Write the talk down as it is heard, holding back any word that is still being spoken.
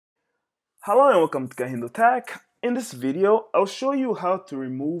Hello and welcome to KahindoTech. In this video, I'll show you how to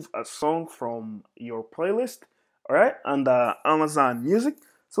remove a song from your playlist, alright, on the Amazon Music.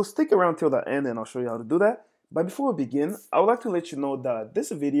 So stick around till the end and I'll show you how to do that. But before we begin, I would like to let you know that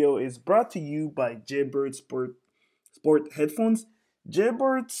this video is brought to you by Jaybird Sport headphones.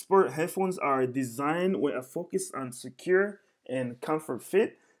 Jaybird Sport headphones are designed with a focus on secure and comfort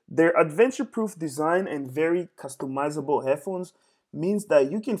fit. Their adventure-proof design and very customizable headphones means that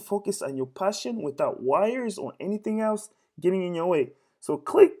you can focus on your passion without wires or anything else getting in your way. So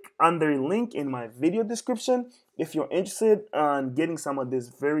click on the link in my video description if you're interested in getting some of these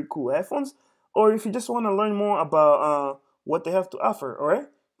very cool headphones, or if you just want to learn more about what they have to offer. All right,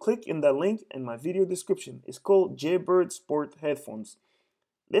 click in the link in my video description. It's called Jaybird Sport headphones.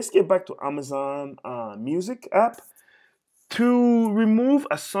 Let's get back to Amazon Music app. To remove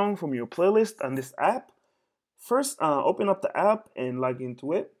a song from your playlist on this app, first, open up the app and log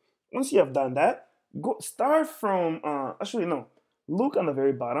into it. Once you have done that, go start from, look on the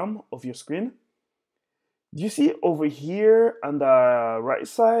very bottom of your screen. Do you see over here on the right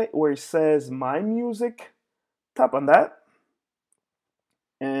side where it says My Music? Tap on that.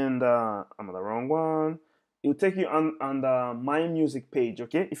 And I'm on the wrong one. It will take you on the My Music page,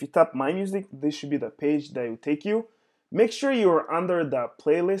 okay? If you tap My Music, this should be the page that will take you. Make sure you're under the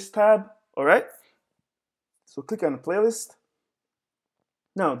playlist tab, all right? So click on the playlist.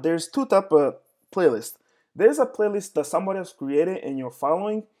 Now, there's two types of playlists. There's a playlist that somebody else created and you're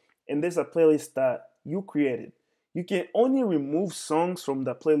following, and there's a playlist that you created. You can only remove songs from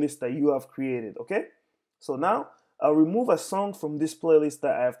the playlist that you have created, okay? So now, I'll remove a song from this playlist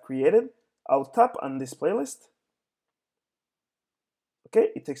that I have created. I'll tap on this playlist. Okay,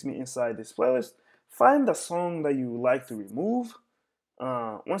 it takes me inside this playlist. Find the song that you would like to remove.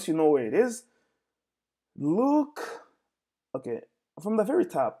 Once you know where it is, look, okay, from the very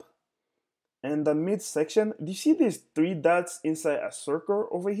top and the mid section, do you see these three dots inside a circle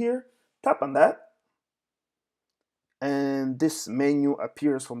over here? Tap on that. And this menu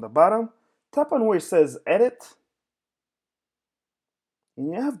appears from the bottom. Tap on where it says edit.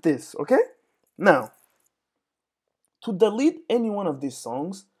 And you have this, okay? Now, to delete any one of these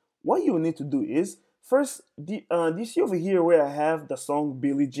songs, what you need to do is, first, do you see over here where I have the song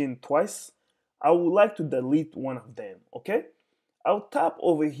Billie Jean twice? I would like to delete one of them, okay? I'll tap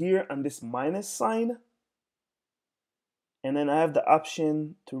over here on this minus sign, and then I have the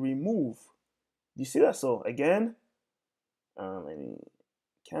option to remove. Do you see that? So again, let me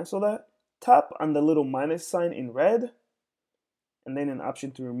cancel that. Tap on the little minus sign in red, and then an option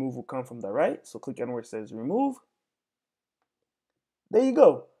to remove will come from the right. So click on where it says remove. There you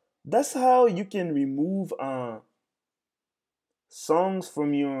go. That's how you can remove songs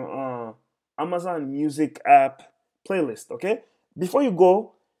from your Amazon Music app playlist, okay? Before you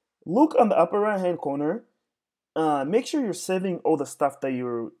go, look on the upper right hand corner. Make sure you're saving all the stuff that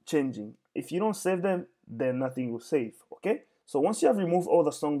you're changing. If you don't save them, then nothing will save, okay? So once you have removed all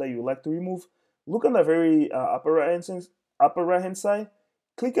the songs that you like to remove, look on the very upper right hand side.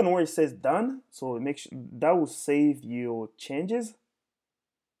 Click on where it says done. So make sure that will save your changes.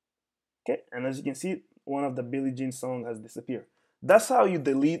 Okay, and as you can see, one of the Billie Jean songs has disappeared. That's how you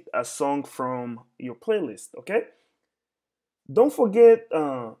delete a song from your playlist, okay? Don't forget,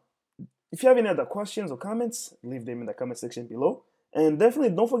 if you have any other questions or comments, leave them in the comment section below. And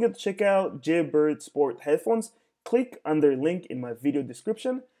definitely don't forget to check out Jaybird Sport headphones. Click on their link in my video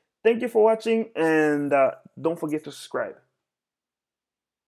description. Thank you for watching, and don't forget to subscribe.